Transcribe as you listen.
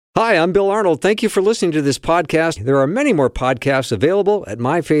Hi, I'm Bill Arnold. Thank you for listening to this podcast. There are many more podcasts available at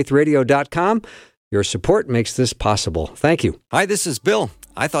myfaithradio.com. Your support makes this possible. Thank you. Hi, this is Bill.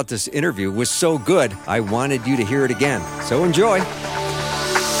 I thought this interview was so good, I wanted you to hear it again. So enjoy.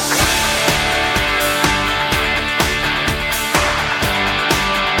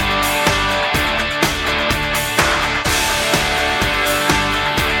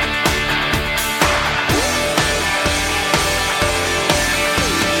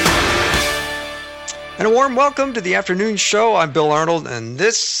 And a warm welcome to the afternoon show. I'm Bill Arnold, and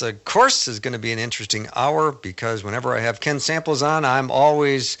this, of course, is going to be an interesting hour because whenever I have Ken Samples on, I'm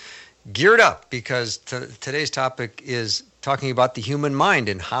always geared up because today's topic is talking about the human mind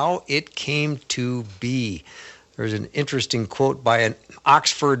and how it came to be. There's an interesting quote by an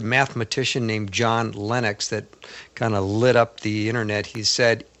Oxford mathematician named John Lennox that kind of lit up the internet. He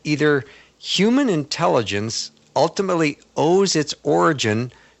said, either human intelligence ultimately owes its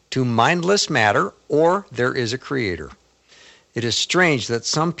origin to mindless matter, or there is a creator. It is strange that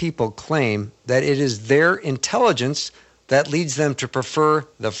some people claim that it is their intelligence that leads them to prefer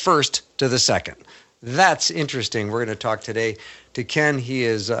the first to the second. That's interesting. We're going to talk today to Ken. He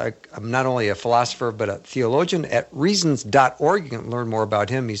is not only a philosopher, but a theologian at reasons.org. You can learn more about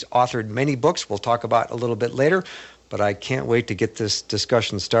him. He's authored many books we'll talk about a little bit later, but I can't wait to get this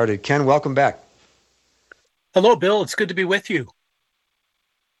discussion started. Ken, welcome back. Hello, Bill. It's good to be with you.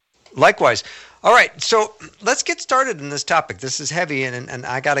 Likewise. All right, so let's get started in this topic. This is heavy, and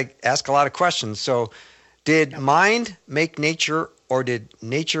I got to ask a lot of questions. So did mind make nature, or did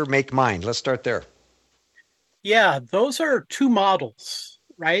nature make mind? Let's start there. Yeah, those are two models,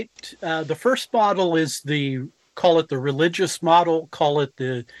 right? The first model is call it the religious model, call it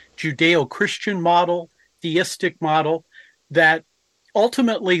the Judeo-Christian model, theistic model, that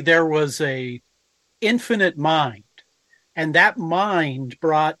ultimately there was a infinite mind. And that mind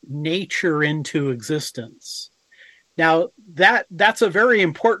brought nature into existence. Now, that's a very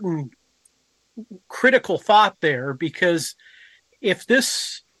important critical thought there, because if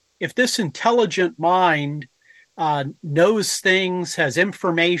this intelligent mind knows things, has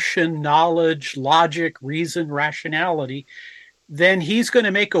information, knowledge, logic, reason, rationality, then he's going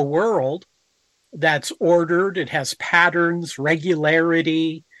to make a world that's ordered. It has patterns,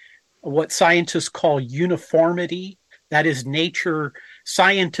 regularity, what scientists call uniformity. That is, nature,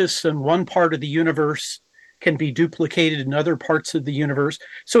 scientists in one part of the universe can be duplicated in other parts of the universe.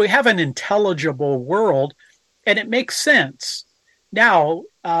 So we have an intelligible world, and it makes sense. Now,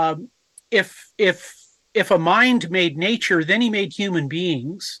 if a mind made nature, then he made human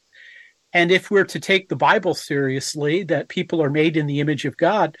beings. And if we're to take the Bible seriously, that people are made in the image of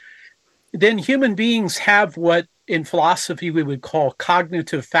God, then human beings have what in philosophy we would call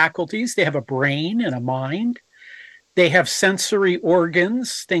cognitive faculties. They have a brain and a mind. They have sensory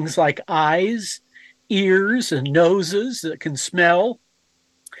organs, things like eyes, ears, and noses that can smell.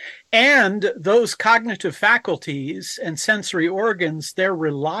 And those cognitive faculties and sensory organs, they're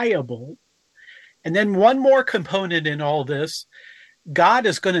reliable. And then one more component in all this, God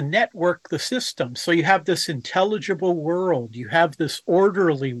is going to network the system. So you have this intelligible world. You have this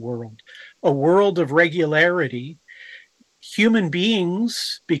orderly world, a world of regularity. Human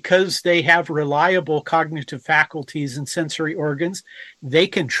beings, because they have reliable cognitive faculties and sensory organs, they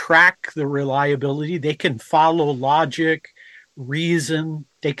can track the reliability, they can follow logic, reason,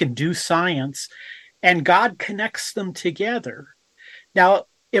 they can do science, and God connects them together. Now,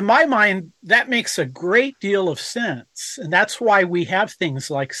 in my mind, that makes a great deal of sense, and that's why we have things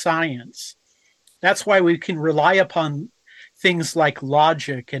like science. That's why we can rely upon things like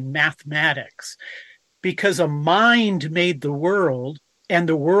logic and mathematics. Because a mind made the world, and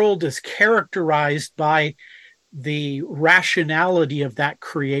the world is characterized by the rationality of that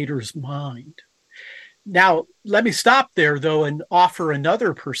creator's mind. Now, let me stop there, though, and offer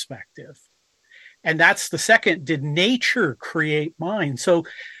another perspective. And that's the second, did nature create mind? So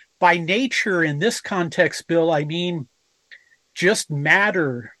by nature, in this context, Bill, I mean just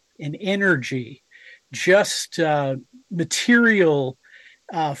matter and energy, just material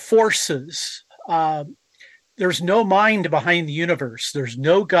forces. There's no mind behind the universe. There's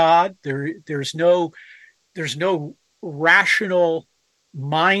no God. There's no rational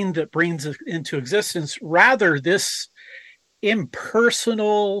mind that brings it into existence. Rather, this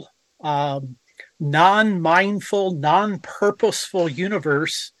impersonal, non-mindful, non-purposeful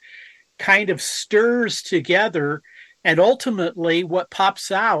universe kind of stirs together, and ultimately what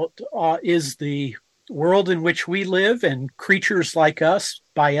pops out is the world in which we live and creatures like us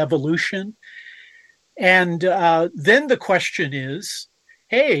by evolution. And then the question is,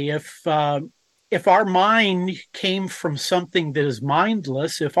 hey, if our mind came from something that is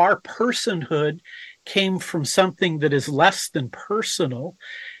mindless, if our personhood came from something that is less than personal,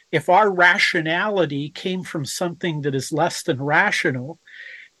 if our rationality came from something that is less than rational,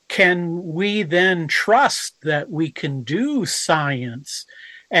 can we then trust that we can do science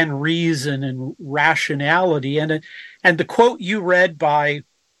and reason and rationality? And the quote you read by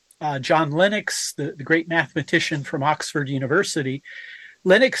John Lennox, the great mathematician from Oxford University,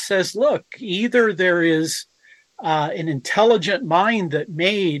 Lennox says, look, either there is an intelligent mind that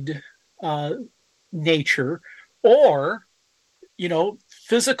made nature, or,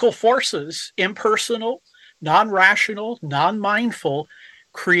 physical forces, impersonal, non-rational, non-mindful,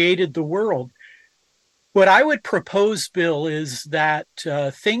 created the world. What I would propose, Bill, is that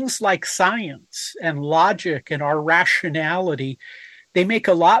things like science and logic and our rationality, they make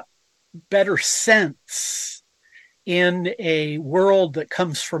a lot better sense in a world that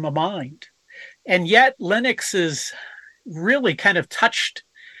comes from a mind. And yet Lennox has really kind of touched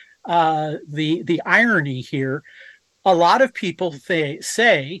the irony here. A lot of people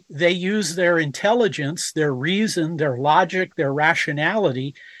say they use their intelligence, their reason, their logic, their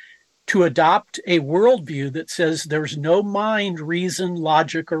rationality to adopt a worldview that says there's no mind, reason,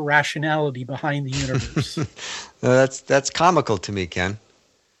 logic, or rationality behind the universe. That's comical to me, Ken.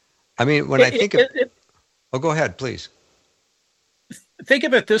 I mean, when I think of... Oh, go ahead, please. Think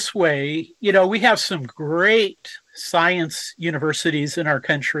of it this way. We have some great science universities in our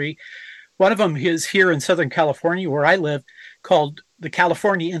country. One of them is here in Southern California, where I live, called the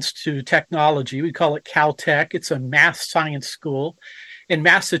California Institute of Technology. We call it Caltech. It's a math science school. In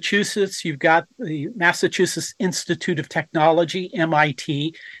Massachusetts, you've got the Massachusetts Institute of Technology,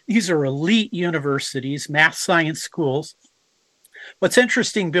 MIT. These are elite universities, math science schools. What's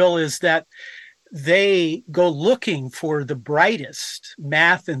interesting, Bill, is that they go looking for the brightest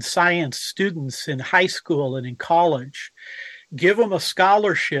math and science students in high school and in college, give them a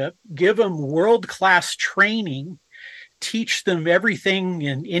scholarship, give them world-class training, teach them everything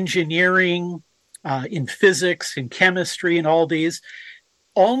in engineering, in physics, in chemistry, and all these,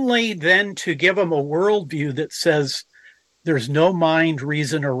 only then to give them a worldview that says there's no mind,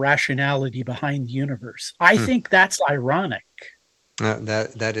 reason, or rationality behind the universe. I think that's ironic.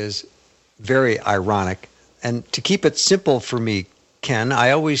 That is very ironic. And to keep it simple for me, Ken,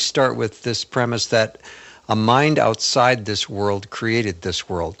 I always start with this premise that a mind outside this world created this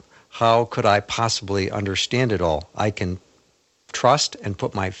world. How could I possibly understand it all? I can trust and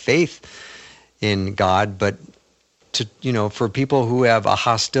put my faith in God, but for people who have a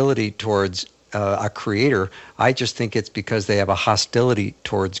hostility towards a creator, I just think it's because they have a hostility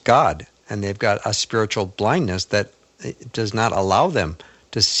towards God, and they've got a spiritual blindness that does not allow them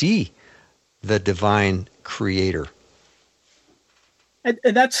to see the divine creator. And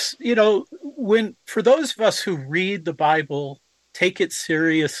that's, when for those of us who read the Bible, take it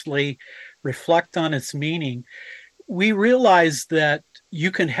seriously, reflect on its meaning, we realize that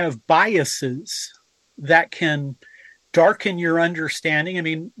you can have biases that can darken your understanding. I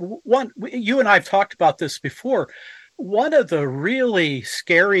mean, you and I have talked about this before. One of the really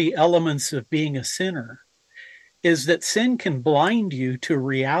scary elements of being a sinner is that sin can blind you to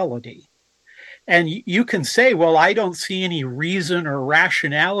reality. And you can say, well, I don't see any reason or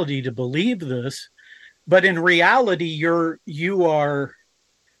rationality to believe this. But in reality, you are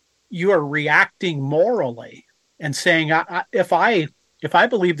reacting morally and saying, if I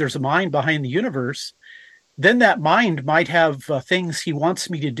believe there's a mind behind the universe, then that mind might have things he wants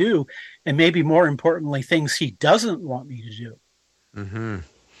me to do, and maybe more importantly, things he doesn't want me to do. Mm-hmm.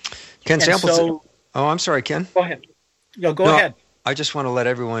 Ken Samples. I'm sorry, Ken. Go ahead. Go ahead. I just want to let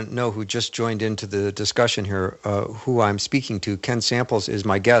everyone know who just joined into the discussion here who I'm speaking to. Ken Samples is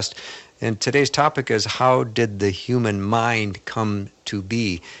my guest, and today's topic is, how did the human mind come to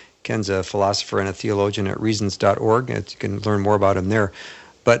be? Ken's a philosopher and a theologian at reasons.org, and you can learn more about him there.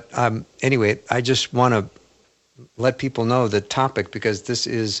 But anyway, I just want to let people know the topic, because this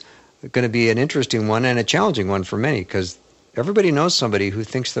is going to be an interesting one and a challenging one for many, because everybody knows somebody who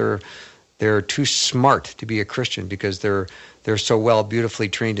thinks they're too smart to be a Christian because they're so well, beautifully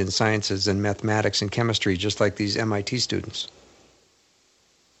trained in sciences and mathematics and chemistry, just like these MIT students.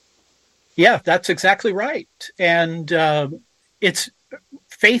 Yeah, that's exactly right. And it's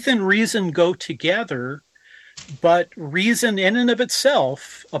faith and reason go together, but reason in and of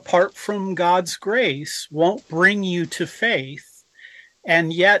itself, apart from God's grace, won't bring you to faith.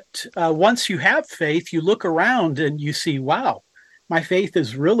 And yet, once you have faith, you look around and you see, wow, my faith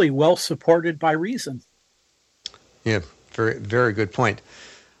is really well supported by reason. Yeah, very, very good point.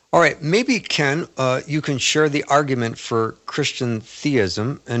 All right, maybe, Ken, you can share the argument for Christian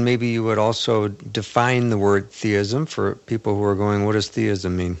theism, and maybe you would also define the word theism for people who are going, what does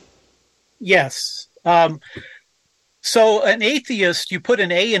theism mean? Yes. So an atheist, you put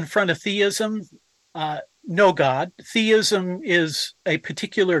an A in front of theism, no God. Theism is a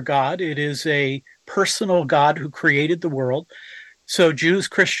particular God. It is a personal God who created the world. So Jews,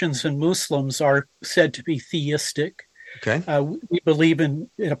 Christians, and Muslims are said to be theistic. Okay. We believe in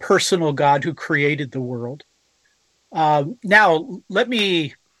a personal God who created the world. Now, let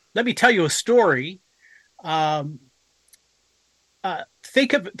me tell you a story. Think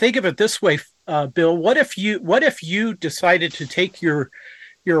of it this way, Bill. What if you decided to take your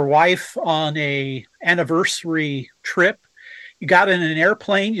wife on a anniversary trip? You got in an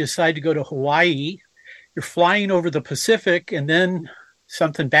airplane. You decide to go to Hawaii. You're flying over the Pacific, and then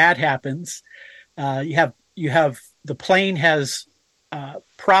something bad happens. You have the plane has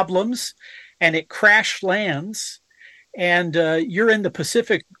problems, and it crash lands, and you're in the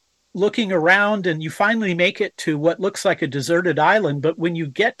Pacific looking around, and you finally make it to what looks like a deserted island. But when you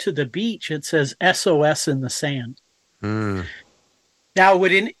get to the beach, it says SOS in the sand. Mm. Now,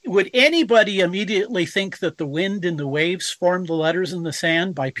 would anybody immediately think that the wind and the waves formed the letters in the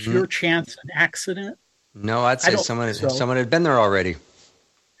sand by pure chance and accident? No, I'd say someone had been there already.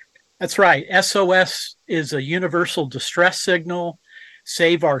 That's right. SOS is a universal distress signal.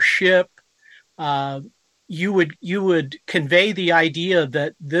 Save our ship. You would convey the idea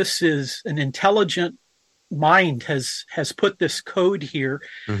that this is an intelligent mind has put this code here,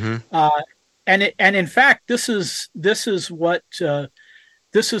 and in fact this is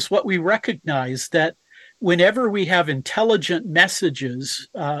what we recognize, that whenever we have intelligent messages,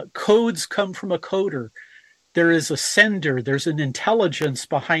 codes come from a coder. There is a sender. There's an intelligence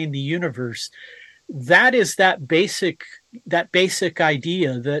behind the universe. That is that basic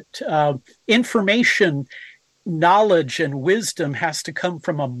idea that information, knowledge, and wisdom has to come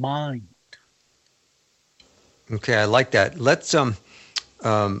from a mind. Okay, I like that. Let's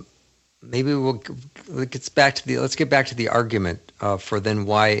maybe let's get back to the argument for then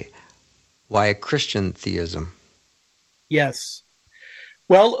why a Christian theism. Yes.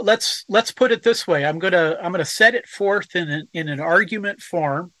 Well, let's put it this way. I'm gonna set it forth in an argument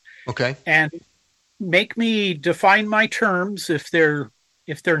form. Okay. And make me define my terms if they're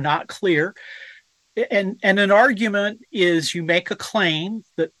not clear. And an argument is you make a claim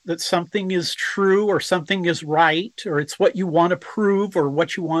that something is true or something is right, or it's what you want to prove or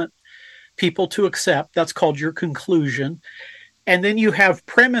what you want people to accept. That's called your conclusion. And then you have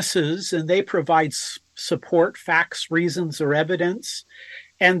premises, and they provide support, facts, reasons, or evidence.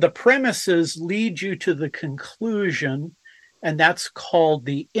 And the premises lead you to the conclusion, and that's called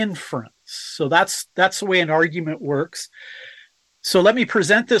the inference. So that's the way an argument works. So let me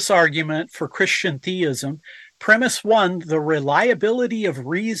present this argument for Christian theism. Premise one: the reliability of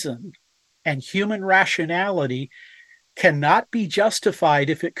reason and human rationality cannot be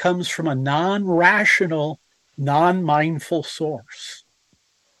justified if it comes from a non-rational, non-mindful source.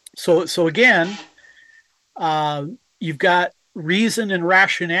 So again, you've got reason and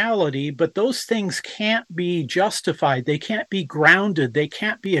rationality, but those things can't be justified. They can't be grounded. They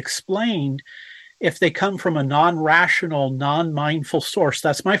can't be explained if they come from a non-rational, non-mindful source.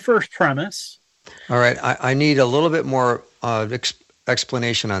 That's my first premise. All right. I need a little bit more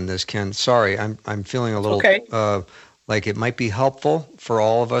explanation on this, Ken. Sorry, I'm feeling a little like it might be helpful for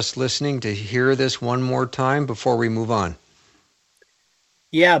all of us listening to hear this one more time before we move on.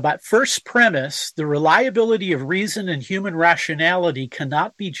 Yeah, but first premise: the reliability of reason and human rationality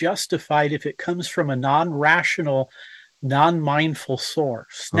cannot be justified if it comes from a non-rational, non-mindful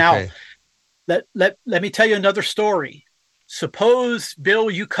source. Okay. Now, let me tell you another story. Suppose, Bill,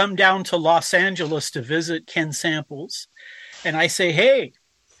 you come down to Los Angeles to visit Ken Samples, and I say, hey,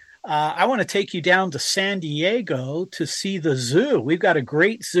 I want to take you down to San Diego to see the zoo. We've got a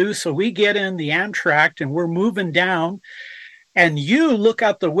great zoo. So we get in the Amtrak and we're moving down. And you look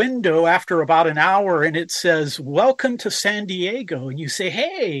out the window after about an hour and it says, welcome to San Diego. And you say,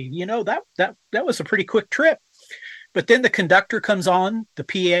 hey, that was a pretty quick trip. But then the conductor comes on the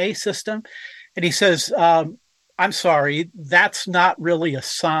PA system and he says, I'm sorry, that's not really a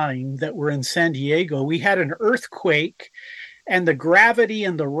sign that we're in San Diego. We had an earthquake and the gravity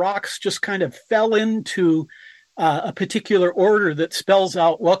and the rocks just kind of fell into a particular order that spells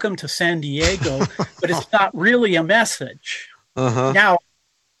out welcome to San Diego, but it's not really a message. Uh-huh. Now,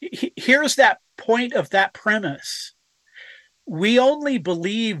 here's that point of that premise. We only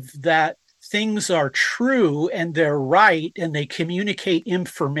believe that things are true and they're right and they communicate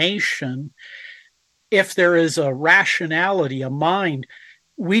information if there is a rationality, a mind.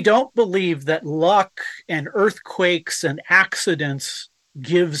 we don't believe that luck and earthquakes and accidents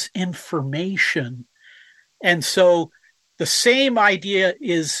gives information. And so the same idea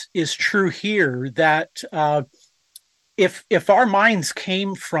is true here, that if our minds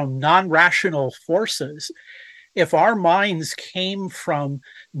came from non-rational forces, if our minds came from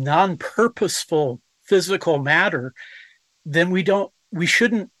non-purposeful physical matter, then we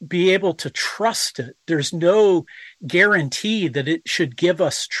shouldn't be able to trust it. There's no guarantee that it should give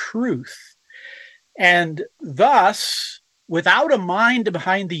us truth. And thus, without a mind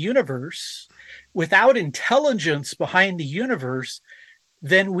behind the universe, without intelligence behind the universe,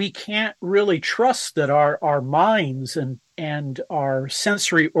 then we can't really trust that our minds and our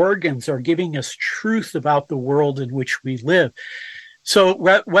sensory organs are giving us truth about the world in which we live. So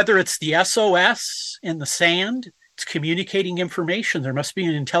whether it's the SOS in the sand, it's communicating information, there must be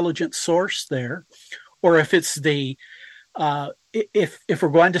an intelligent source there. Or if it's the if we're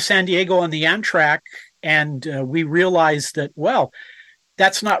going to San Diego on the Amtrak and we realize that, well,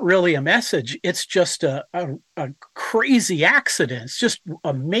 that's not really a message. It's just a crazy accident. It's just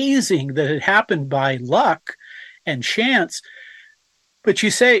amazing that it happened by luck and chance. But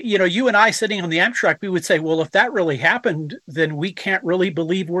you say, you and I sitting on the Amtrak, we would say, well, if that really happened, then we can't really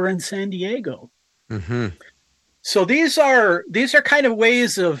believe we're in San Diego. Mm-hmm. So these are kind of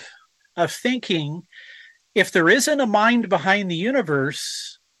ways of thinking. If there isn't a mind behind the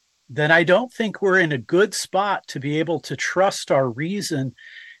universe, then I don't think we're in a good spot to be able to trust our reason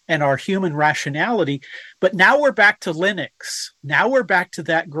and our human rationality. But now we're back to Linux. Now we're back to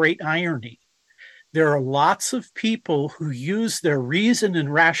that great irony. There are lots of people who use their reason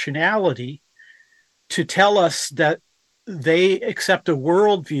and rationality to tell us that they accept a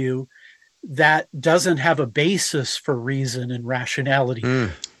worldview that doesn't have a basis for reason and rationality.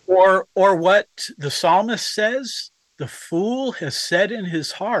 Or what the psalmist says, the fool has said in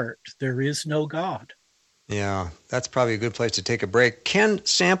his heart, there is no God. Yeah, that's probably a good place to take a break. Ken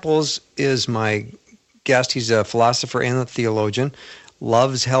Samples is my guest. He's a philosopher and a theologian,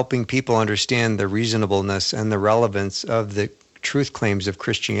 loves helping people understand the reasonableness and the relevance of the truth claims of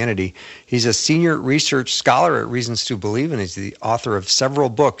Christianity. He's a senior research scholar at Reasons to Believe, and he's the author of several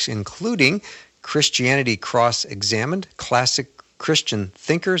books, including Christianity Cross-Examined, Classic Christian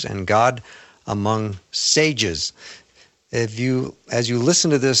Thinkers, and God Among Sages. As you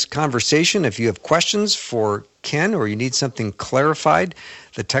listen to this conversation, if you have questions for Ken or you need something clarified,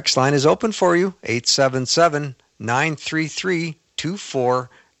 the text line is open for you,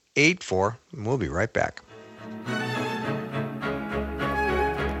 877-933-2484. And we'll be right back.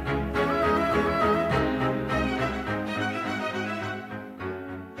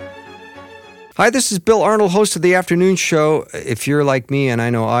 Hi, this is Bill Arnold, host of the Afternoon Show. If you're like me, and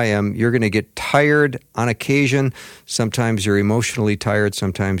I know I am, you're going to get tired on occasion. Sometimes you're emotionally tired.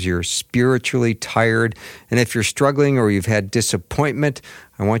 Sometimes you're spiritually tired. And if you're struggling or you've had disappointment,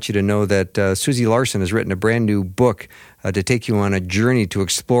 I want you to know that Susie Larson has written a brand new book to take you on a journey to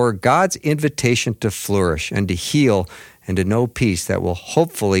explore God's invitation to flourish and to heal and to know peace that will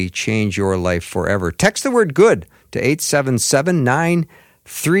hopefully change your life forever. Text the word GOOD to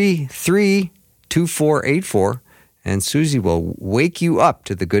 877-933-2484, and Susie will wake you up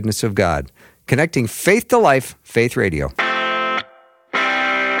to the goodness of God. Connecting faith to life, Faith Radio.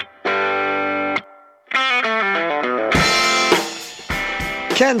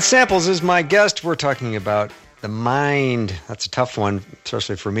 Ken Samples is my guest. We're talking about the mind. That's a tough one,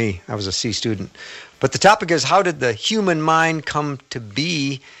 especially for me. I was a C student. But the topic is, how did the human mind come to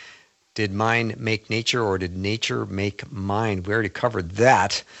be? Did mind make nature, or did nature make mind? We already covered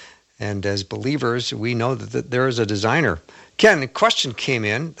that. And as believers, we know that there is a designer. Ken, a question came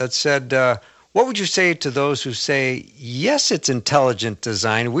in that said, what would you say to those who say, yes, it's intelligent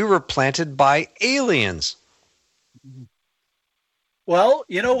design, we were planted by aliens? Well,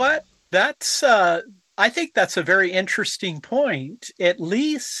 you know what? That's I think that's a very interesting point. At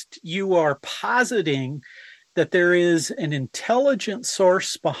least you are positing that there is an intelligent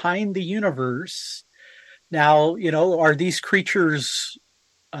source behind the universe. Now, are these creatures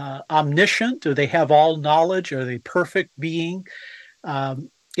omniscient? Do they have all knowledge? Are they perfect being?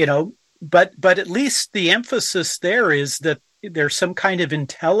 But at least the emphasis there is that there's some kind of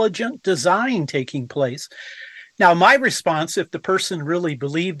intelligent design taking place. Now, my response, if the person really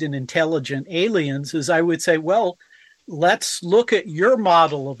believed in intelligent aliens, is I would say, well, let's look at your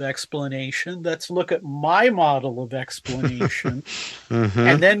model of explanation. Let's look at my model of explanation.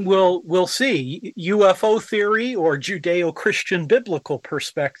 And then we'll see UFO theory or Judeo-Christian biblical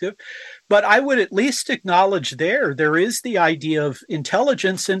perspective. But I would at least acknowledge there is the idea of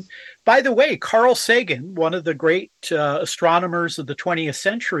intelligence. And by the way, Carl Sagan, one of the great astronomers of the 20th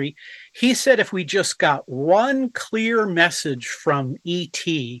century, he said if we just got one clear message from ET,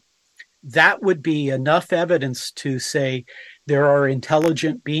 that would be enough evidence to say there are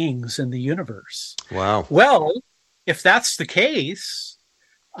intelligent beings in the universe. Wow. Well, if that's the case,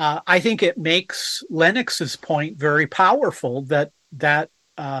 I think it makes Lennox's point very powerful that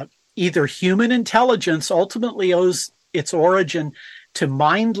either human intelligence ultimately owes its origin to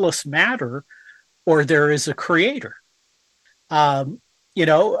mindless matter, or there is a creator. I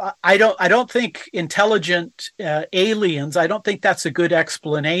don't think intelligent aliens, I don't think that's a good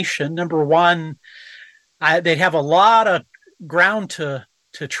explanation. Number one, they'd have a lot of ground to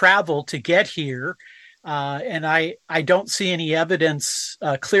travel to get here. And I don't see any evidence,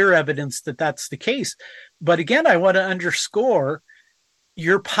 clear evidence that that's the case. But again, I want to underscore,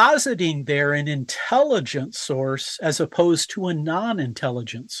 you're positing there an intelligent source as opposed to a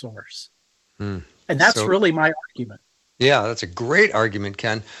non-intelligent source. And that's really my argument. Yeah, that's a great argument,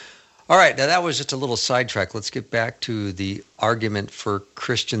 Ken. All right, now that was just a little sidetrack. Let's get back to the argument for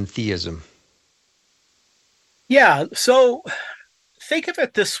Christian theism. Yeah, so think of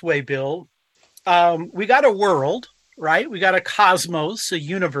it this way, Bill. We got a world, right? We got a cosmos, a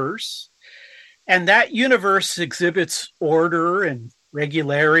universe, and that universe exhibits order and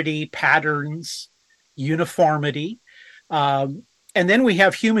regularity, patterns, uniformity. And then we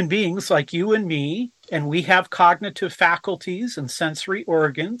have human beings like you and me, and we have cognitive faculties and sensory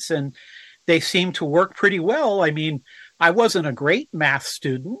organs, and they seem to work pretty well. I mean, I wasn't a great math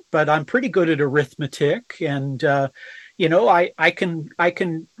student, but I'm pretty good at arithmetic, and I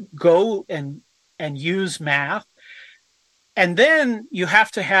can go and use math. And then you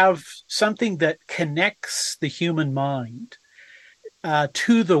have to have something that connects the human mind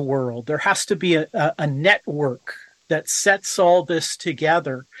to the world. There has to be a network that sets all this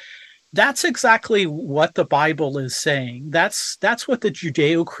together. That's exactly what the Bible is saying. That's what the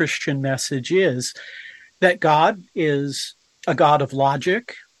Judeo-Christian message is, that God is a God of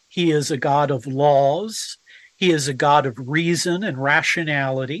logic. He is a God of laws. He is a God of reason and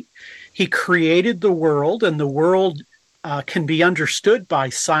rationality. He created the world, and the world can be understood by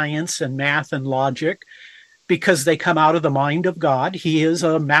science and math and logic because they come out of the mind of God. He is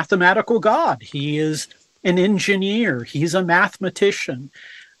a mathematical God. He is an engineer. He's a mathematician.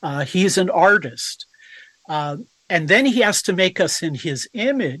 He's an artist. And then he has to make us in his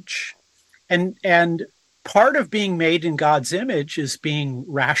image. And part of being made in God's image is being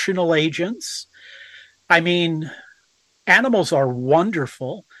rational agents. I mean, animals are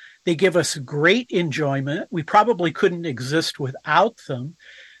wonderful. They give us great enjoyment. We probably couldn't exist without them.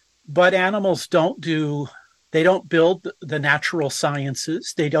 But animals don't build the natural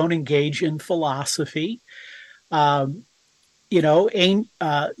sciences. They don't engage in philosophy. Human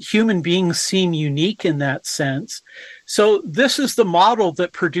beings seem unique in that sense. So this is the model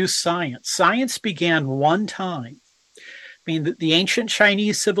that produced science. Science began one time. I mean, the ancient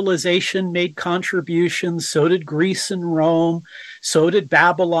Chinese civilization made contributions, so did Greece and Rome, so did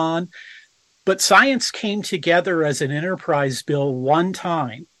Babylon. But science came together as an enterprise, Bill, one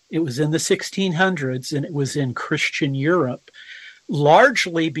time. It was in the 1600s, and it was in Christian Europe,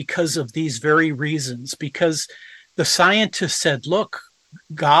 largely because of these very reasons, because the scientists said, look,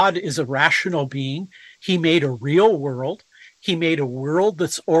 God is a rational being. He made a real world. He made a world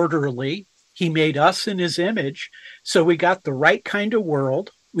that's orderly. He made us in his image. So we got the right kind of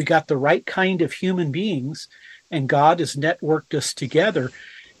world. We got the right kind of human beings, and God has networked us together.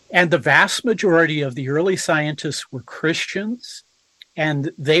 And the vast majority of the early scientists were Christians,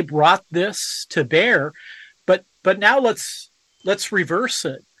 and they brought this to bear. But now let's reverse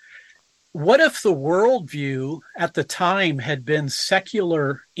it. What if the worldview at the time had been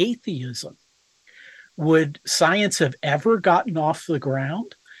secular atheism? Would science have ever gotten off the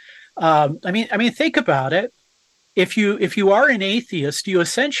ground? I mean, think about it. If you are an atheist, you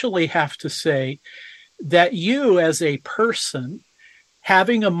essentially have to say that you, as a person,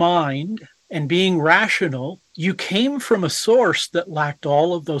 having a mind and being rational, you came from a source that lacked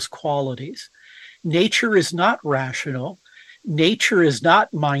all of those qualities. Nature is not rational. Nature is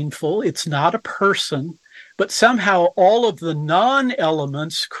not mindful. It's not a person. But somehow all of the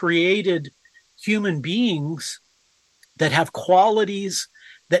non-elements created human beings that have qualities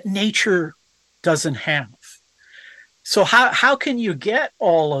that nature doesn't have. So how can you get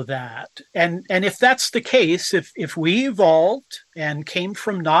all of that? And if that's the case, if we evolved and came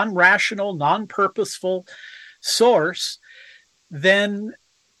from non-rational, non-purposeful source, then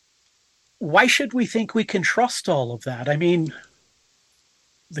why should we think we can trust all of that? I mean,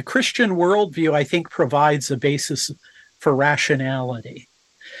 the Christian worldview, I think, provides a basis for rationality.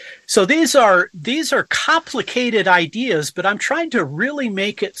 So these are complicated ideas, but I'm trying to really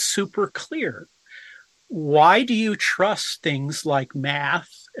make it super clear. Why do you trust things like math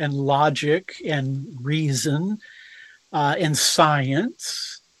and logic and reason and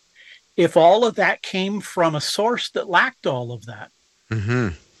science if all of that came from a source that lacked all of that? Mm-hmm.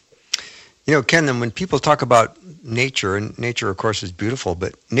 You know, Ken, then when people talk about nature, and nature, of course, is beautiful,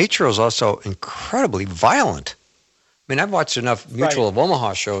 but nature is also incredibly violent. I mean, I've watched enough Mutual of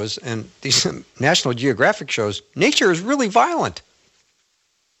Omaha shows and these National Geographic shows. Nature is really violent.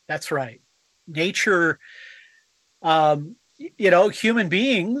 That's right. Nature, human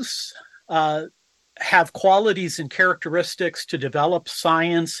beings have qualities and characteristics to develop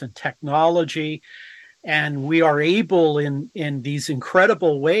science and technology, and we are able in these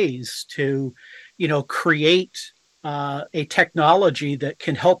incredible ways to, create a technology that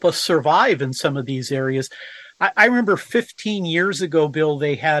can help us survive in some of these areas. I remember 15 years ago, Bill,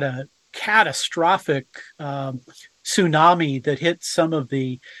 they had a catastrophic tsunami that hit some of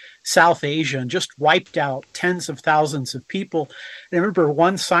the South Asia and just wiped out tens of thousands of people. And I remember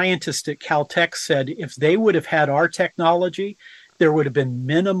one scientist at Caltech said if they would have had our technology, there would have been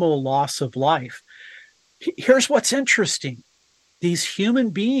minimal loss of life. Here's what's interesting. These human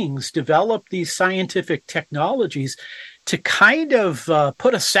beings develop these scientific technologies to kind of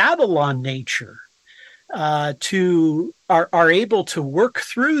put a saddle on nature, are able to work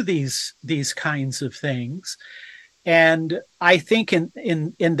through these kinds of things. And I think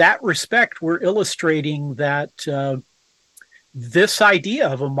in that respect, we're illustrating that this idea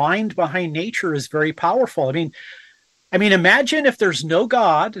of a mind behind nature is very powerful. I mean, imagine if there's no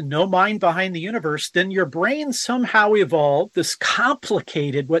God and no mind behind the universe, then your brain somehow evolved this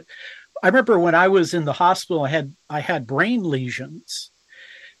complicated. What I remember when I was in the hospital, I had brain lesions.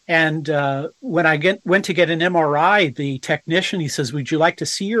 And when I went to get an MRI, the technician, he says, "Would you like to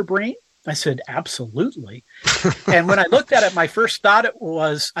see your brain?" I said, "Absolutely." And when I looked at it, my first thought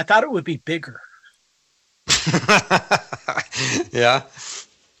I thought it would be bigger. Yeah.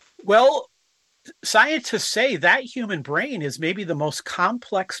 Well, scientists say that human brain is maybe the most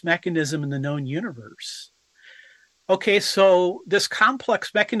complex mechanism in the known universe. Okay, so this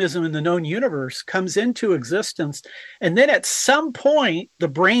complex mechanism in the known universe comes into existence, and then at some point, the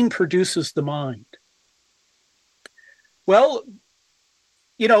brain produces the mind. Well,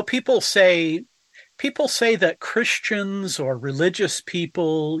 people say that Christians or religious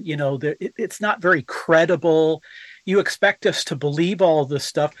people, it's not very credible. You expect us to believe all this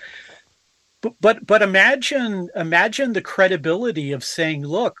stuff. But imagine the credibility of saying,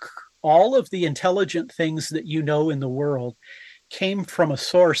 look, all of the intelligent things that you know in the world came from a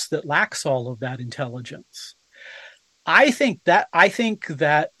source that lacks all of that intelligence. I think that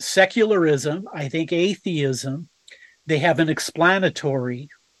secularism, I think atheism, they have an explanatory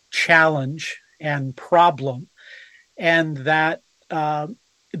challenge and problem, and that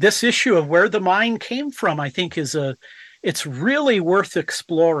this issue of where the mind came from, I think, it's really worth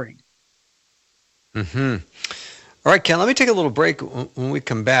exploring. Mm-hmm. All right, Ken, let me take a little break. When we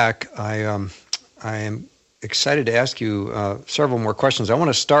come back, I am excited to ask you several more questions. I want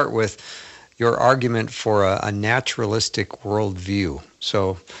to start with your argument for a naturalistic worldview.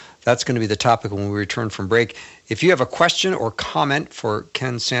 So that's going to be the topic when we return from break. If you have a question or comment for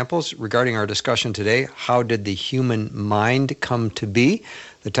Ken Samples regarding our discussion today, how did the human mind come to be?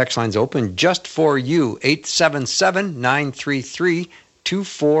 The text line's open just for you,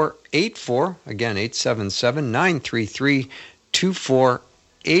 877-933-2484. Again,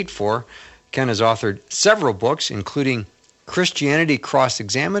 877-933-2484. Ken has authored several books, including Christianity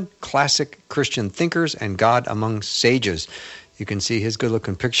Cross-Examined, Classic Christian Thinkers, and God Among Sages. You can see his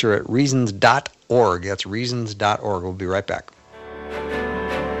good-looking picture at reasons.org. That's reasons.org. We'll be right back.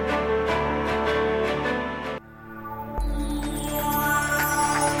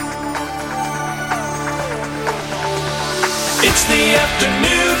 It's the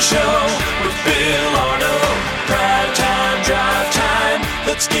afternoon show with Bill Arnold. Prime time, drive time.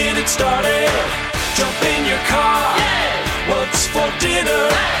 Let's get it started. Jump in your car. Yeah. What's for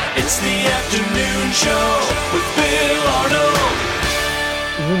dinner? Hey. It's the afternoon show with Bill Arnold.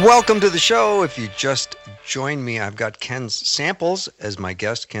 Welcome to the show. If you just joined me, I've got Ken Samples as my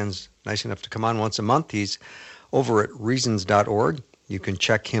guest. Ken's nice enough to come on once a month. He's over at reasons.org. You can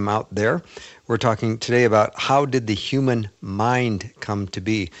check him out there. We're talking today about how did the human mind come to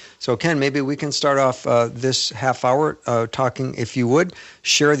be. So, Ken, maybe we can start off this half hour talking, if you would,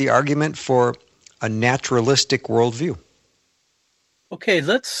 share the argument for a naturalistic worldview. Okay,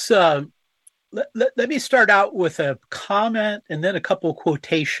 let me start out with a comment and then a couple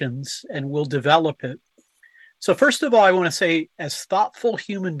quotations, and we'll develop it. So first of all, I want to say, as thoughtful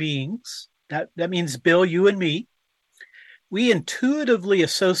human beings, that means Bill, you and me, we intuitively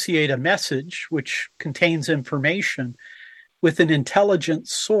associate a message which contains information with an intelligent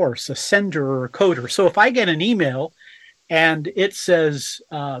source, a sender or a coder. So if I get an email and it says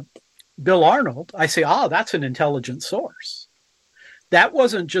Bill Arnold, I say, that's an intelligent source. That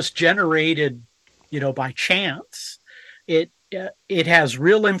wasn't just generated, by chance. It has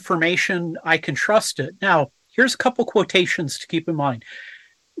real information. I can trust it. Now, here's a couple quotations to keep in mind.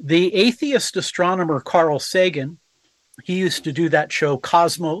 The atheist astronomer Carl Sagan, he used to do that show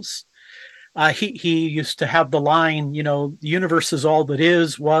Cosmos. He used to have the line, the universe is all that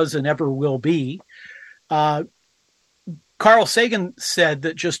is, was, and ever will be. Carl Sagan said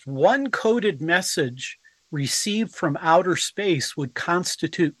that just one coded message received from outer space would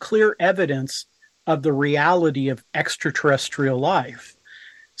constitute clear evidence of the reality of extraterrestrial life.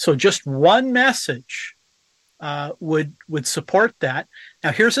 So just one message would support that.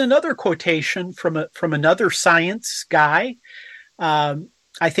 Now, here's another quotation from another science guy.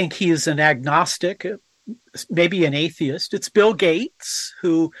 I think he is an agnostic, maybe an atheist. It's Bill Gates,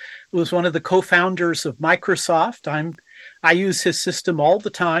 who was one of the co-founders of Microsoft. I use his system all the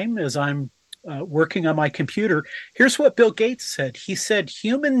time as I'm working on my computer. Here's what Bill Gates said. He said,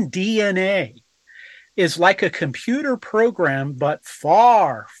 human DNA is like a computer program, but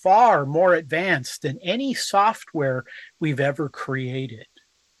far, far more advanced than any software we've ever created.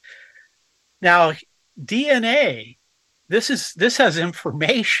 Now, DNA, this has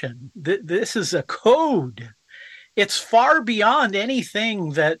information. This is a code. It's far beyond anything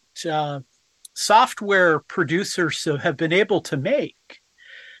that software producers have been able to make.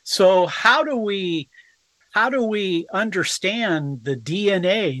 So how do we understand the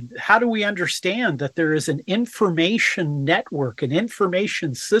DNA? How do we understand that there is an information network, an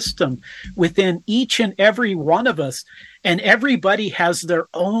information system within each and every one of us, and everybody has their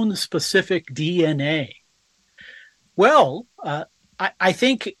own specific DNA? Well, I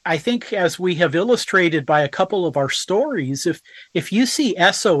think as we have illustrated by a couple of our stories, if you see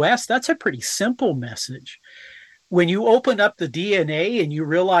SOS, that's a pretty simple message. When you open up the DNA and you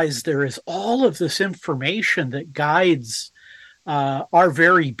realize there is all of this information that guides our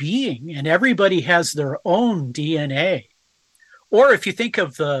very being, and everybody has their own DNA. Or if you think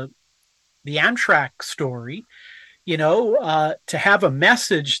of the Amtrak story, to have a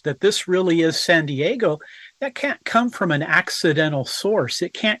message that this really is San Diego, that can't come from an accidental source.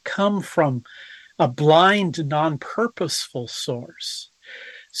 It can't come from a blind, non-purposeful source.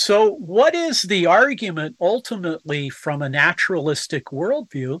 So what is the argument ultimately from a naturalistic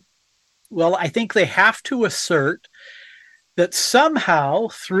worldview? Well, I think they have to assert that somehow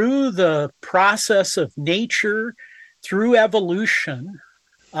through the process of nature, through evolution,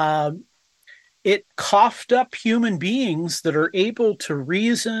 it coughed up human beings that are able to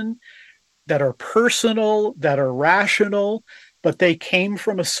reason, that are personal, that are rational, but they came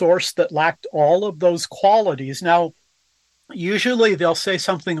from a source that lacked all of those qualities. Now, usually they'll say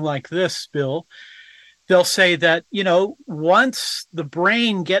something like this, Bill. They'll say that, once the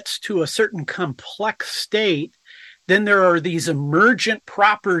brain gets to a certain complex state, then there are these emergent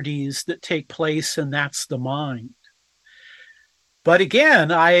properties that take place, and that's the mind. But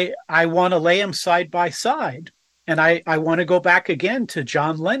again, I want to lay them side by side. And I want to go back again to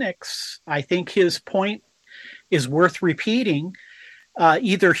John Lennox. I think his point is worth repeating.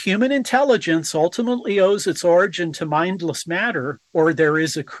 Either human intelligence ultimately owes its origin to mindless matter, or there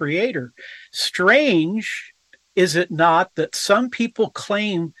is a creator. Strange, is it not, that some people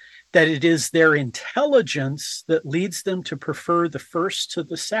claim that it is their intelligence that leads them to prefer the first to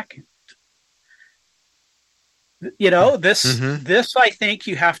the second? This I think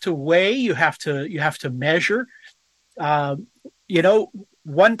you have to weigh, you have to measure.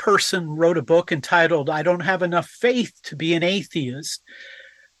 One person wrote a book entitled, I Don't Have Enough Faith to Be an Atheist.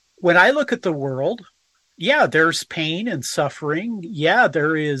 When I look at the world, yeah, there's pain and suffering. Yeah,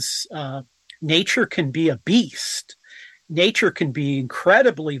 there is, nature can be a beast. Nature can be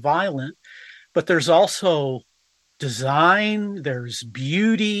incredibly violent, but there's also design, there's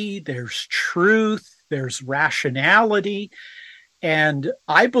beauty, there's truth, there's rationality. And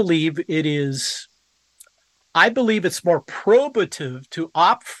I believe it's more probative to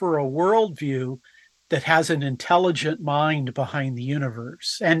opt for a worldview that has an intelligent mind behind the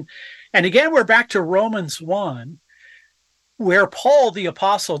universe. And again, we're back to Romans 1, where Paul the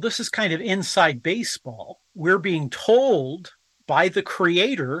apostle, this is kind of inside baseball. We're being told by the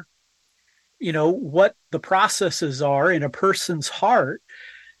Creator, what the processes are in a person's heart,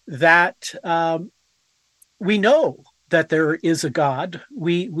 that we know that there is a God.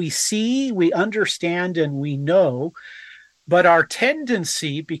 We see, we understand, and we know. But our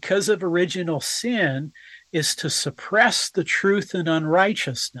tendency, because of original sin, is to suppress the truth in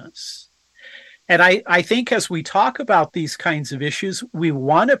unrighteousness. And I think as we talk about these kinds of issues, we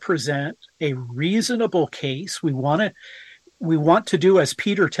want to present a reasonable case. We want to do as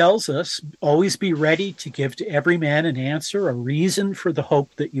Peter tells us, always be ready to give to every man an answer, a reason for the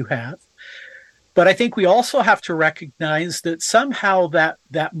hope that you have. But I think we also have to recognize that somehow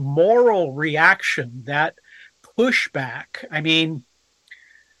that moral reaction, that pushback. I mean,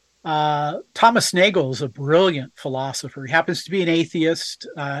 Thomas Nagel is a brilliant philosopher. He happens to be an atheist.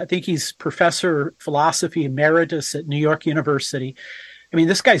 I think he's professor of philosophy emeritus at New York University. I mean,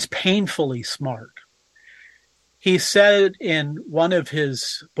 this guy's painfully smart. He said in one of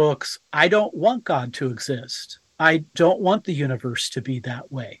his books, I don't want God to exist. I don't want the universe to be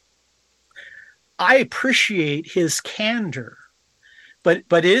that way. I appreciate his candor.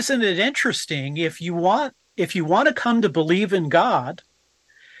 But isn't it interesting, if you want to come to believe in God,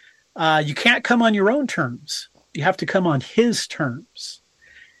 you can't come on your own terms. You have to come on his terms.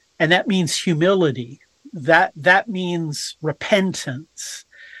 And that means humility. That means repentance.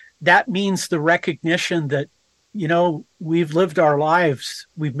 That means the recognition that, we've lived our lives,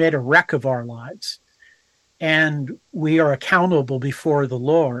 we've made a wreck of our lives, and we are accountable before the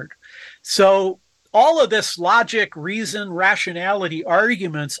Lord. So all of this logic, reason, rationality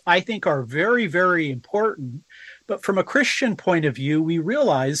arguments, I think, are very, very important. But from a Christian point of view, we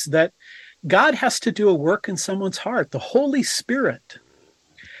realize that God has to do a work in someone's heart. The Holy Spirit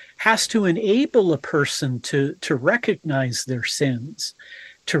has to enable a person to recognize their sins,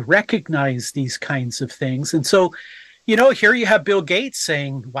 to recognize these kinds of things. And so, here you have Bill Gates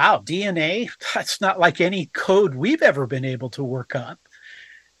saying, wow, DNA, that's not like any code we've ever been able to work up.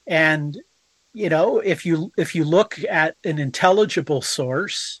 And, if you look at an intelligible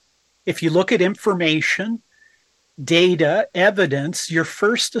source, if you look at information, data, evidence, your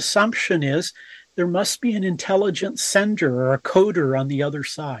first assumption is there must be an intelligent sender or a coder on the other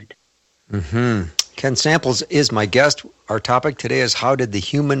side. Mm-hmm. Ken Samples is my guest. Our topic today is, how did the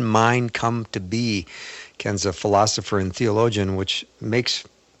human mind come to be? Ken's a philosopher and theologian, which makes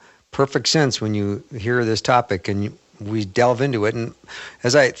perfect sense when you hear this topic and we delve into it. And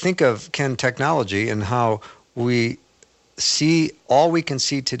as I think of, Ken, technology and how we see all we can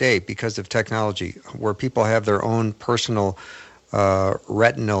see today because of technology, where people have their own personal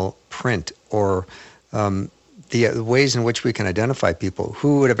retinal print, or the ways in which we can identify people.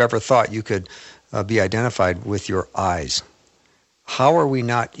 Who would have ever thought you could be identified with your eyes? How are we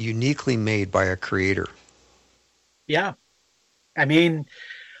not uniquely made by a creator? Yeah. I mean,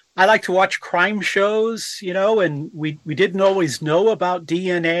 I like to watch crime shows, and we didn't always know about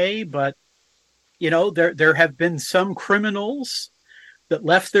DNA, but, there have been some criminals that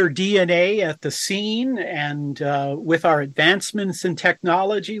left their DNA at the scene. And with our advancements in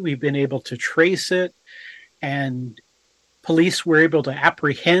technology, we've been able to trace it, and police were able to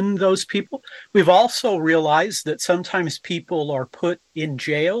apprehend those people. We've also realized that sometimes people are put in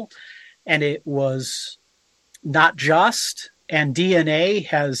jail and it was not just, and DNA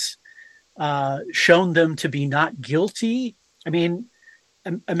has shown them to be not guilty. I mean,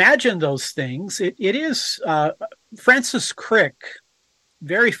 imagine those things. It is Francis Crick,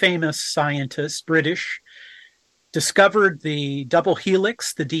 very famous scientist, British, discovered the double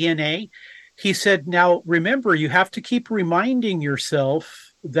helix, the DNA. He said, now remember, you have to keep reminding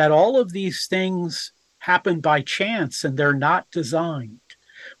yourself that all of these things happen by chance and they're not designed.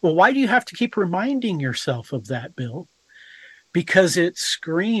 Well, why do you have to keep reminding yourself of that, Bill? Because it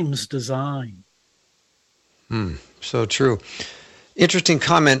screams design. So true. Interesting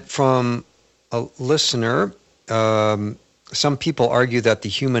comment from a listener. Some people argue that the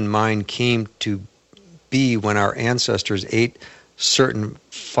human mind came to be when our ancestors ate certain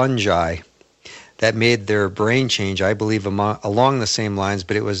fungi that made their brain change, I believe, along the same lines,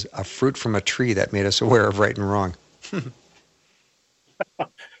 but it was a fruit from a tree that made us aware of right and wrong.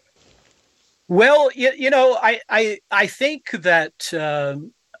 Well, I think that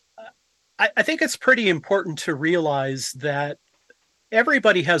I think it's pretty important to realize that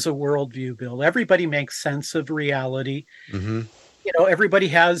everybody has a worldview, Bill. Everybody makes sense of reality. Mm-hmm. Everybody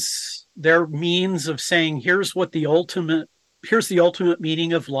has their means of saying, here's the ultimate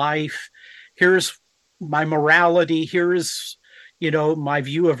meaning of life. Here's my morality. Here's, my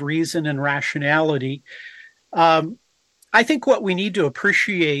view of reason and rationality. I think what we need to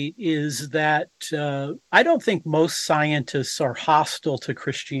appreciate is that I don't think most scientists are hostile to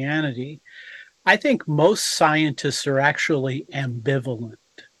Christianity. I think most scientists are actually ambivalent.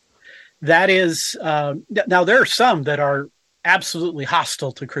 That is, now there are some that are absolutely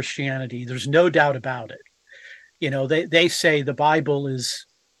hostile to Christianity. There's no doubt about it. They say the Bible is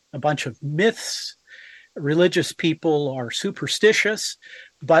a bunch of myths. Religious people are superstitious.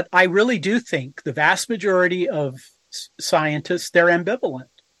 But I really do think the vast majority of scientists, they're ambivalent.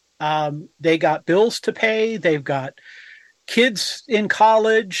 They got bills to pay. They've got kids in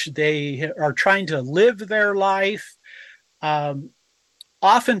college. They are trying to live their life.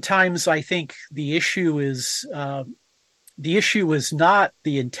 Oftentimes, I think the issue is not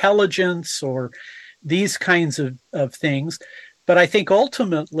the intelligence or these kinds of things, but I think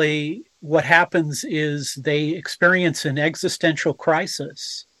ultimately what happens is they experience an existential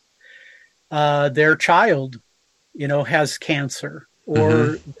crisis. Their child, has cancer, or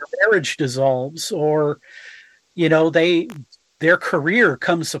their marriage dissolves, or, their career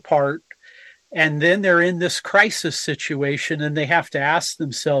comes apart, and then they're in this crisis situation, and they have to ask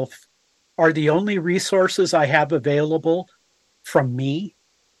themselves, are the only resources I have available from me?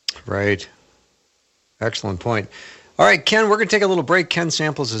 Right. Excellent point. All right, Ken, we're going to take a little break. Ken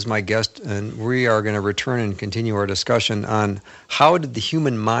Samples is my guest, and we are going to return and continue our discussion on how did the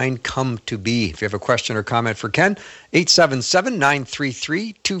human mind come to be. If you have a question or comment for Ken,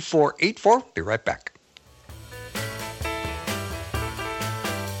 877-933-2484. Be right back.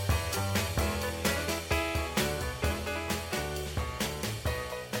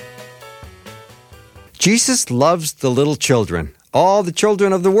 Jesus loves the little children, all the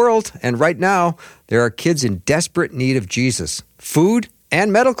children of the world, and right now there are kids in desperate need of Jesus, food,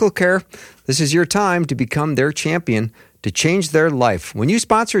 and medical care. This is your time to become their champion, to change their life. When you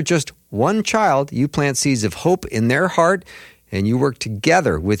sponsor just one child, you plant seeds of hope in their heart, and you work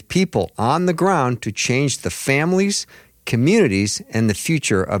together with people on the ground to change the families, communities, and the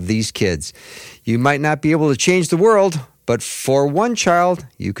future of these kids. You might not be able to change the world, but for one child,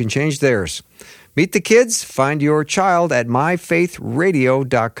 you can change theirs. Meet the kids. Find your child at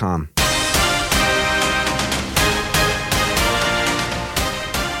myfaithradio.com.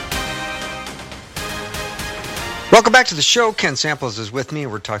 Welcome back to the show. Ken Samples is with me.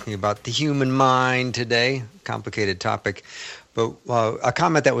 We're talking about the human mind today. Complicated topic. But a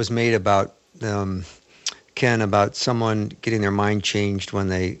comment that was made about, Ken, about someone getting their mind changed when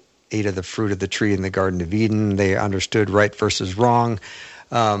they ate of the fruit of the tree in the Garden of Eden. They understood right versus wrong.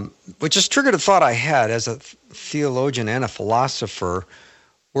 Which just triggered a thought I had as a theologian and a philosopher.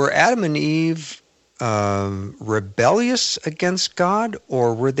 Were Adam and Eve rebellious against God,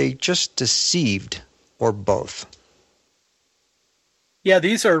 or were they just deceived, or both? Yeah,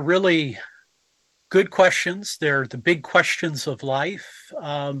 these are really good questions. They're the big questions of life.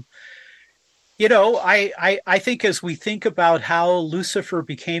 I think as we think about how Lucifer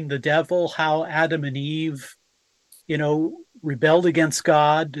became the devil, how Adam and Eve, rebelled against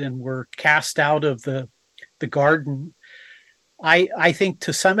God and were cast out of the garden, I think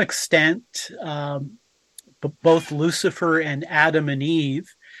to some extent, both Lucifer and Adam and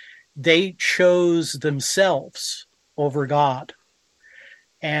Eve, they chose themselves over God.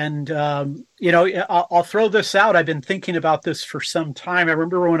 And, I'll throw this out. I've been thinking about this for some time. I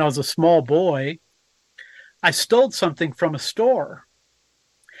remember when I was a small boy, I stole something from a store.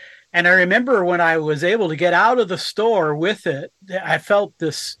 And I remember when I was able to get out of the store with it, I felt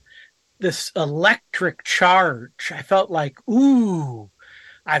this electric charge. I felt like, ooh,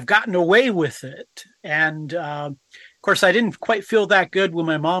 I've gotten away with it. And of course, I didn't quite feel that good when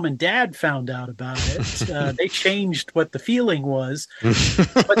my mom and dad found out about it. They changed what the feeling was.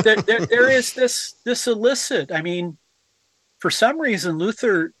 But there is this illicit. I mean, for some reason,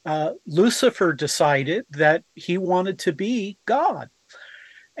 Lucifer decided that he wanted to be God.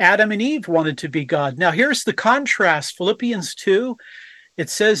 Adam and Eve wanted to be God. Now, here's the contrast. Philippians 2, it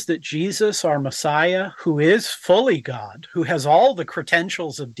says that Jesus, our Messiah, who is fully God, who has all the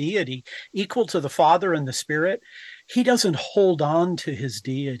credentials of deity, equal to the Father and the Spirit, he doesn't hold on to his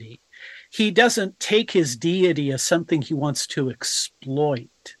deity. He doesn't take his deity as something he wants to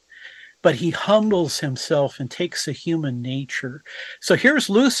exploit, but he humbles himself and takes a human nature. So here's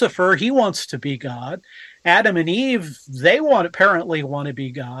Lucifer. He wants to be God. Adam and Eve, they apparently want to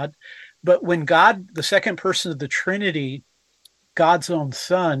be God. But when God, the second person of the Trinity, God's own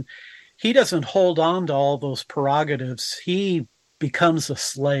Son, he doesn't hold on to all those prerogatives. He becomes a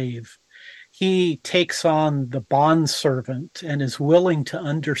slave. he takes on the bondservant and is willing to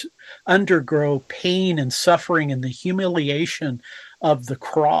undergo pain and suffering and the humiliation of the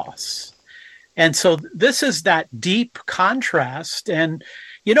cross. And so this is that deep contrast. And,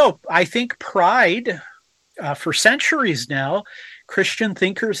 I think pride, for centuries now, Christian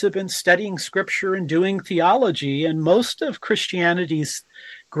thinkers have been studying scripture and doing theology. And most of Christianity's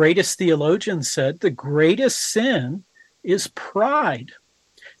greatest theologians said the greatest sin is pride,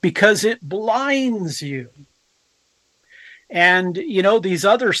 because it blinds you. And, these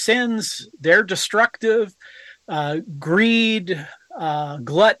other sins, they're destructive. Greed,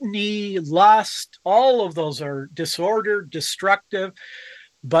 gluttony, lust, all of those are disordered, destructive.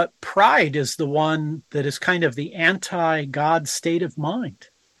 But pride is the one that is kind of the anti-God state of mind.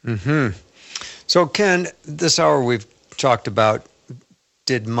 Mm-hmm. So, Ken, this hour we've talked about,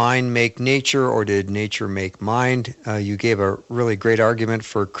 did mind make nature or did nature make mind? You gave a really great argument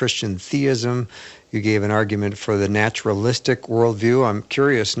for Christian theism. You gave an argument for the naturalistic worldview. I'm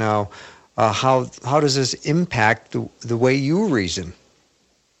curious now, how does this impact the way you reason?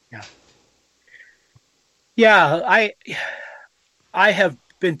 Yeah, I have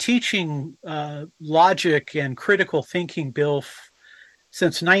been teaching logic and critical thinking, Bill,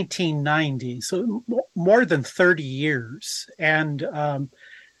 since 1990, so more than 30 years. And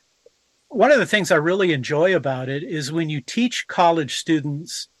one of the things I really enjoy about it is when you teach college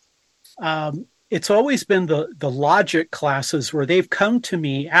students, it's always been the logic classes where they've come to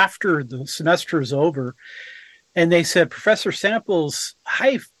me after the semester is over and they said, Professor Samples,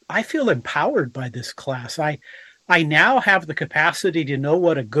 I feel empowered by this class. I now have the capacity to know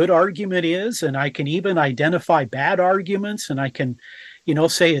what a good argument is, and I can even identify bad arguments, and I can,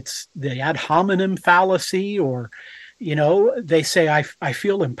 say it's the ad hominem fallacy, or, they say I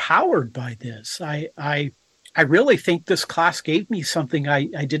feel empowered by this. I really think this class gave me something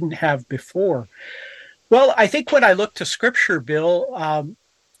I didn't have before. Well, I think when I look to Scripture, Bill,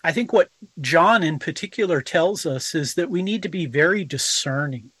 I think what John in particular tells us is that we need to be very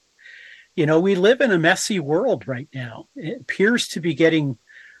discerning. We live in a messy world right now. It appears to be getting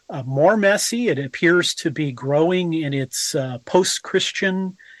more messy. It appears to be growing in its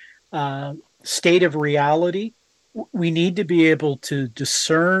post-Christian state of reality. We need to be able to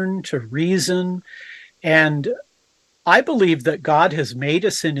discern, to reason. And I believe that God has made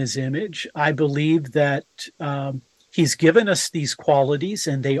us in his image. I believe that he's given us these qualities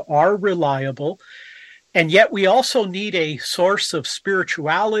and they are reliable. And yet we also need a source of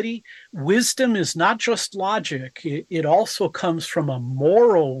spirituality. Wisdom is not just logic. It also comes from a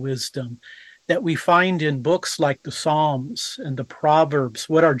moral wisdom that we find in books like the Psalms and the Proverbs,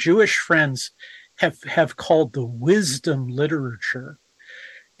 what our Jewish friends have called the wisdom literature.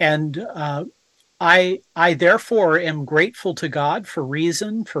 And I therefore am grateful to God for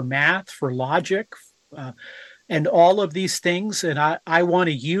reason, for math, for logic, and all of these things. And I want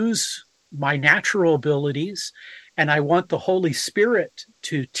to use my natural abilities, and I want the Holy Spirit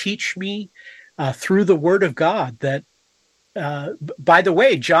to teach me through the Word of God. That, by the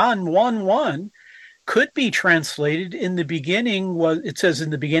way, John 1:1 could be translated in the beginning it says in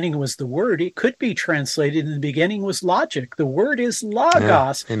the beginning was the Word. It could be translated in the beginning was logic. The Word is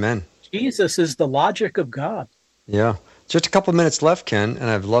logos. Yeah, amen. Jesus is the logic of God. Yeah. Just a couple minutes left, Ken, and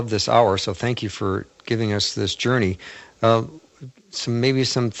I've loved this hour, so thank you for giving us this journey. Maybe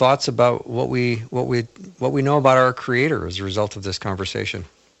some thoughts about what we know about our Creator as a result of this conversation.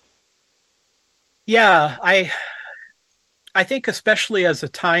 Yeah, I think especially as a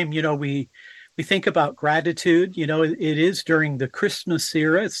time, we think about gratitude. It is during the Christmas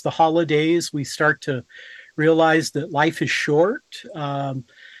era. It's the holidays. We start to realize that life is short.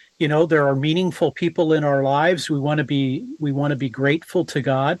 There are meaningful people in our lives. We want to be grateful to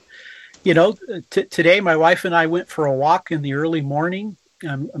God. Today my wife and I went for a walk in the early morning.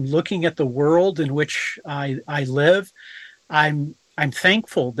 I'm looking at the world in which I live. I'm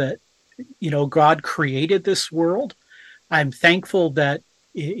thankful that, God created this world. I'm thankful that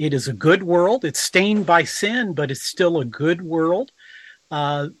it is a good world. It's stained by sin, but it's still a good world.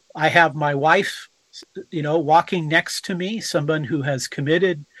 I have my wife, walking next to me, someone who has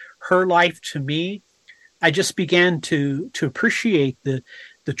committed her life to me. I just began to appreciate the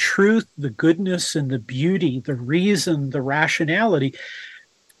truth, the goodness, and the beauty, the reason, the rationality.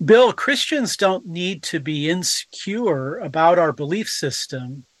 Bill, Christians don't need to be insecure about our belief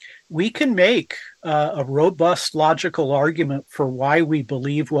system. We can make a robust logical argument for why we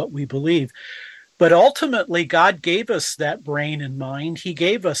believe what we believe. But ultimately, God gave us that brain and mind. He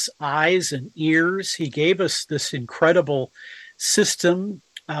gave us eyes and ears. He gave us this incredible system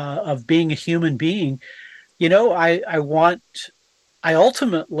of being a human being. I want I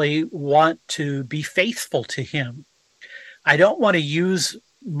ultimately want to be faithful to him. I don't want to use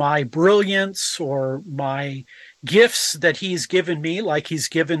my brilliance or my gifts that he's given me like he's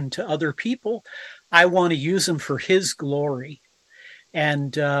given to other people. I want to use them for his glory.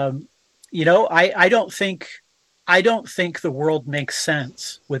 And, I don't think the world makes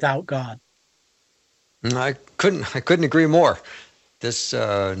sense without God. I couldn't agree more. This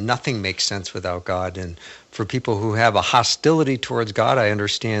nothing makes sense without God. And for people who have a hostility towards God, I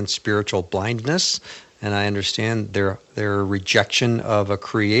understand spiritual blindness, and I understand their rejection of a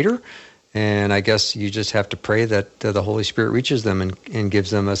creator. And I guess you just have to pray that the Holy Spirit reaches them and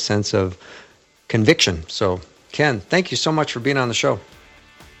gives them a sense of conviction. So, Ken, thank you so much for being on the show.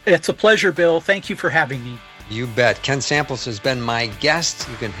 It's a pleasure, Bill. Thank you for having me. You bet. Ken Samples has been my guest.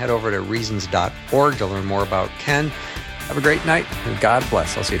 You can head over to reasons.org to learn more about Ken. Have a great night, and God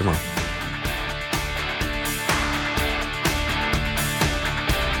bless. I'll see you tomorrow.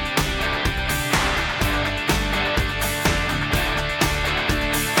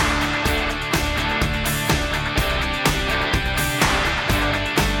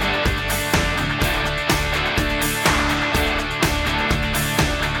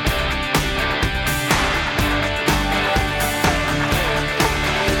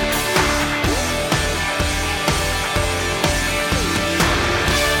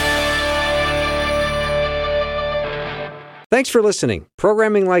 Thanks for listening.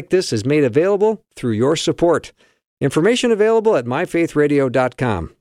 Programming like this is made available through your support. Information available at myfaithradio.com.